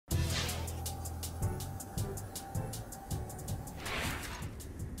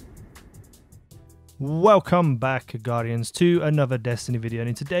Welcome back, Guardians, to another Destiny video. And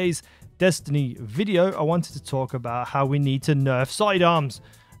in today's Destiny video, I wanted to talk about how we need to nerf sidearms.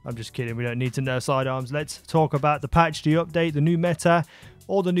 I'm just kidding, we don't need to nerf sidearms. Let's talk about the patch, the update, the new meta,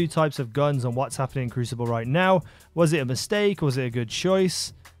 all the new types of guns and what's happening in Crucible right now. Was it a mistake? Was it a good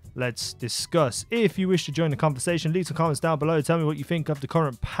choice? Let's discuss. If you wish to join the conversation, leave some comments down below. Tell me what you think of the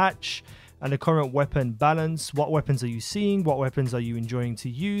current patch and the current weapon balance. What weapons are you seeing? What weapons are you enjoying to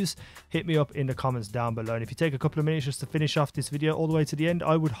use? Hit me up in the comments down below. And if you take a couple of minutes just to finish off this video all the way to the end,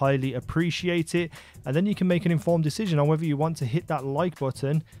 I would highly appreciate it. And then you can make an informed decision on whether you want to hit that like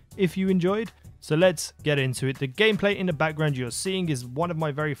button if you enjoyed. So let's get into it. The gameplay in the background you're seeing is one of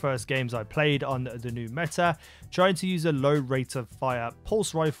my very first games I played on the new meta, trying to use a low rate of fire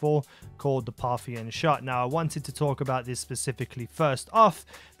pulse rifle called the Parthian shot. Now, I wanted to talk about this specifically first off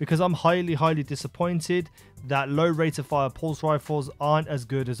because I'm highly disappointed that low rate of fire pulse rifles aren't as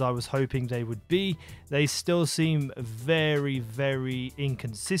good as I was hoping they would be. They still seem very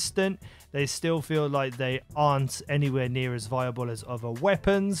inconsistent. They still feel like they aren't anywhere near as viable as other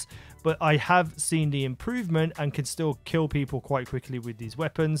weapons, but I have seen the improvement and can still kill people quite quickly with these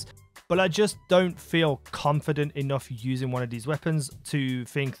weapons. But I just don't feel confident enough using one of these weapons to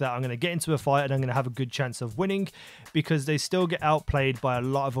think that I'm going to get into a fight and I'm going to have a good chance of winning, because they still get outplayed by a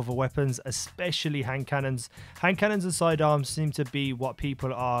lot of other weapons, especially hand cannons. Hand cannons and sidearms seem to be what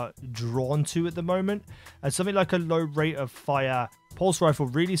people are drawn to at the moment, and something like a low rate of fire pulse rifle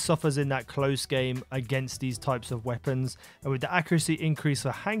really suffers in that close game against these types of weapons. And with the accuracy increase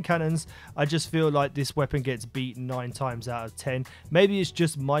for hand cannons, I just feel like this weapon gets beaten 9 times out of 10. Maybe it's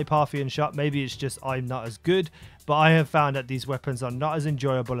just my Parthian shot, maybe it's just I'm not as good, but I have found that these weapons are not as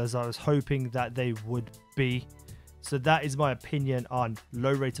enjoyable as I was hoping that they would be. So that is my opinion on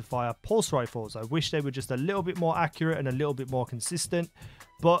low rate of fire pulse rifles. I wish they were just a little bit more accurate and a little bit more consistent,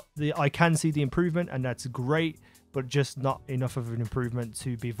 but I can see the improvement, and that's great, but just not enough of an improvement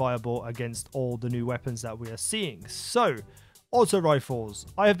to be viable against all the new weapons that we are seeing. So, auto rifles.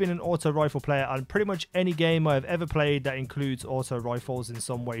 I have been an auto rifle player on pretty much any game I have ever played that includes auto rifles in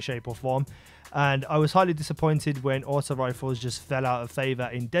some way, shape or form. And I was highly disappointed when auto rifles just fell out of favor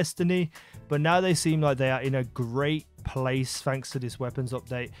in Destiny, but now they seem like they are in a great place thanks to this weapons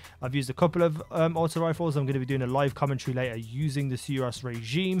update. I've used a couple of auto rifles. I'm going to be doing a live commentary later using the Suros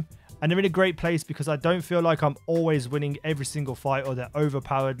regime, and they're in a great place because I don't feel like I'm always winning every single fight, or they're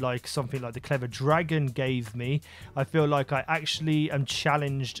overpowered like something like the Clever Dragon gave me. I feel like I actually am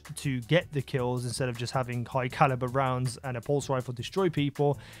challenged to get the kills instead of just having high caliber rounds and a pulse rifle destroy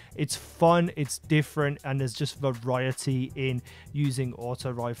people. It's fun, it's different, and there's just variety in using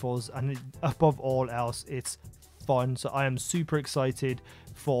auto rifles, and above all else, it's fun. So I am super excited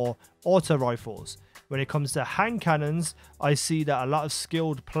for auto rifles. When it comes to hand cannons, I see that a lot of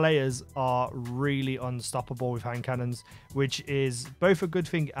skilled players are really unstoppable with hand cannons, which is both a good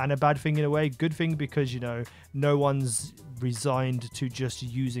thing and a bad thing in a way. Good thing because, you know, no one's resigned to just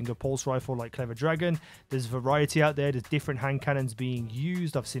using a pulse rifle like Clever Dragon. There's variety out there. There's different hand cannons being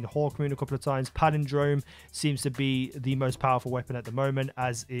used. I've seen Hawkmoon a couple of times. Palindrome seems to be the most powerful weapon at the moment,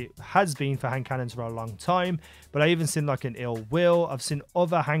 as it has been for hand cannons for a long time. But I even seen like an Ill Will. I've seen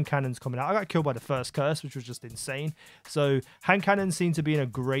other hand cannons coming out. I got killed by the first curse, which was just insane. So hand cannons seem to be in a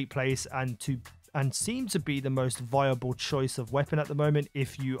great place and seem to be the most viable choice of weapon at the moment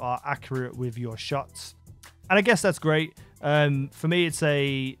if you are accurate with your shots. And I guess that's great. For me, it's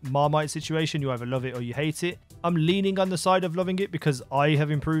a Marmite situation. You either love it or you hate it. I'm leaning on the side of loving it because I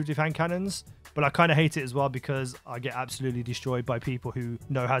have improved with hand cannons, but I kind of hate it as well because I get absolutely destroyed by people who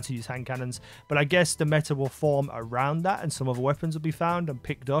know how to use hand cannons. But I guess the meta will form around that, and some other weapons will be found and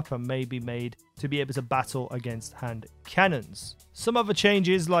picked up and maybe made to be able to battle against hand cannons. Some other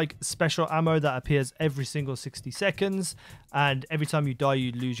changes, like special ammo that appears every single 60 seconds, and every time you die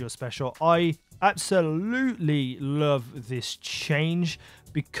you lose your special. I absolutely love this change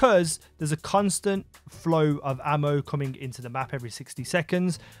because there's a constant flow of ammo coming into the map every 60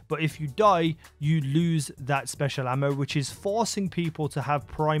 seconds, but if you die you lose that special ammo, which is forcing people to have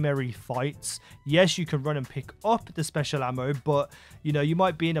primary fights. Yes, you can run and pick up the special ammo, but you know, you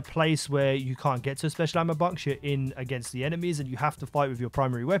might be in a place where you can't get to a special ammo box. You're in against the enemies and you have to fight with your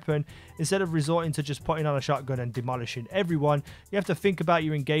primary weapon. Instead of resorting to just putting on a shotgun and demolishing everyone, you have to think about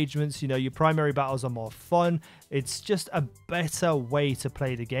your engagements. You know, your primary battles are more fun. It's just a better way to play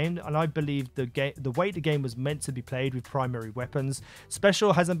play the game, and I believe the way the game was meant to be played with primary weapons.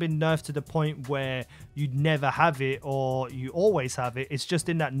 Special hasn't been nerfed to the point where you'd never have it or you always have it. It's just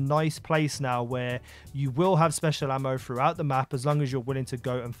in that nice place now where you will have special ammo throughout the map as long as you're willing to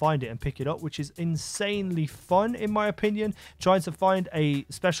go and find it and pick it up, which is insanely fun in my opinion. Trying to find a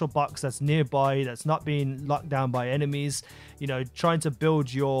special box that's nearby, that's not being locked down by enemies, you know, trying to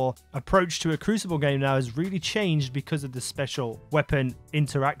build your approach to a Crucible game now has really changed because of the special weapon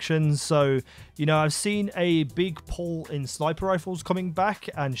interactions. So, you know, I've seen a big pull in sniper rifles coming back,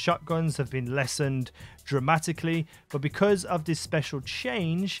 and shotguns have been lessened dramatically, but because of this special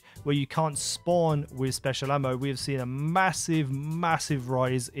change where you can't spawn with special ammo, we have seen a massive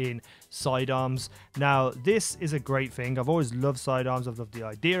rise in sidearms. Now this is a great thing. I've always loved sidearms. I've loved the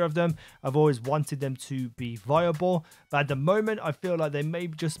idea of them. I've always wanted them to be viable, but at the moment I feel like they may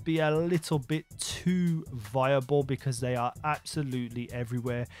just be a little bit too viable because they are absolutely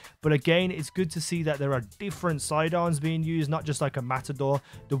everywhere. But again, it's good to see that there are different sidearms being used, not just like a Matador.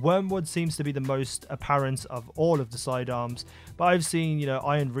 The Wormwood seems to be the most apparent of all of the sidearms, but I've seen, you know,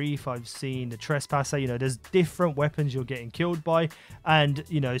 Iron Reef, I've seen the Trespasser, you know, there's different weapons you're getting killed by, and,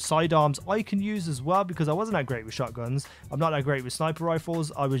 you know, sidearms I can use as well because I wasn't that great with shotguns. I'm not that great with sniper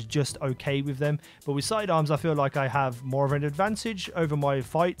rifles. I was just okay with them, but with sidearms I feel like I have more of an advantage over my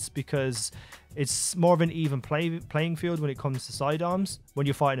fights because it's more of an even playing field when it comes to sidearms when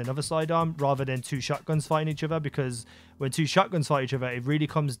you're fighting another sidearm rather than two shotguns fighting each other, because when two shotguns fight each other it really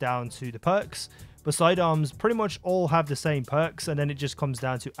comes down to the perks. But sidearms pretty much all have the same perks, and then it just comes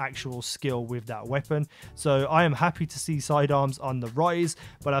down to actual skill with that weapon. So I am happy to see sidearms on the rise,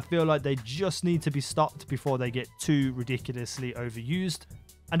 but I feel like they just need to be stopped before they get too ridiculously overused.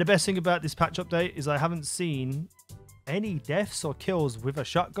 And the best thing about this patch update is I haven't seen any deaths or kills with a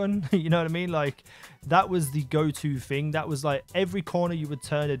shotgun. You know what I mean? Like, that was the go-to thing. That was like every corner you would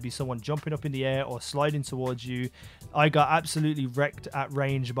turn, there'd be someone jumping up in the air or sliding towards you. I got absolutely wrecked at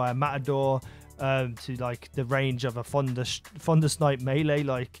range by a Matador, to like the range of a Thunder Snipe melee.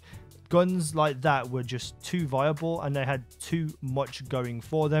 Like, guns like that were just too viable and they had too much going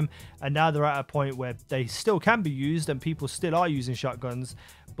for them, and now they're at a point where they still can be used and people still are using shotguns,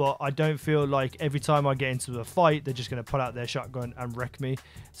 but I don't feel like every time I get into a fight they're just going to pull out their shotgun and wreck me.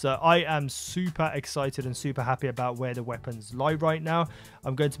 So I am super excited and super happy about where the weapons lie right now.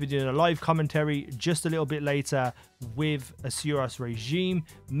 I'm going to be doing a live commentary just a little bit later with a Suros regime,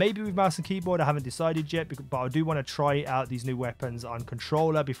 maybe with mouse and keyboard. I haven't decided yet, but I do want to try out these new weapons on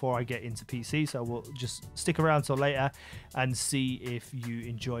controller before I get into PC, so we'll just stick around till later and see if you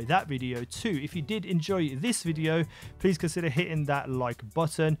enjoy that video too. If you did enjoy this video, please consider hitting that like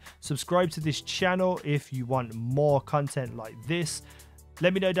button, subscribe to this channel if you want more content like this.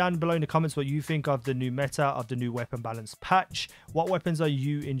 Let me know down below in the comments what you think of the new meta, of the new weapon balance patch. What weapons are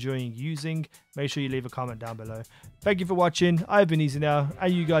you enjoying using? Make sure you leave a comment down below. Thank you for watching. I've been easynow,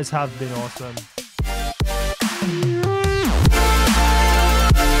 and you guys have been awesome.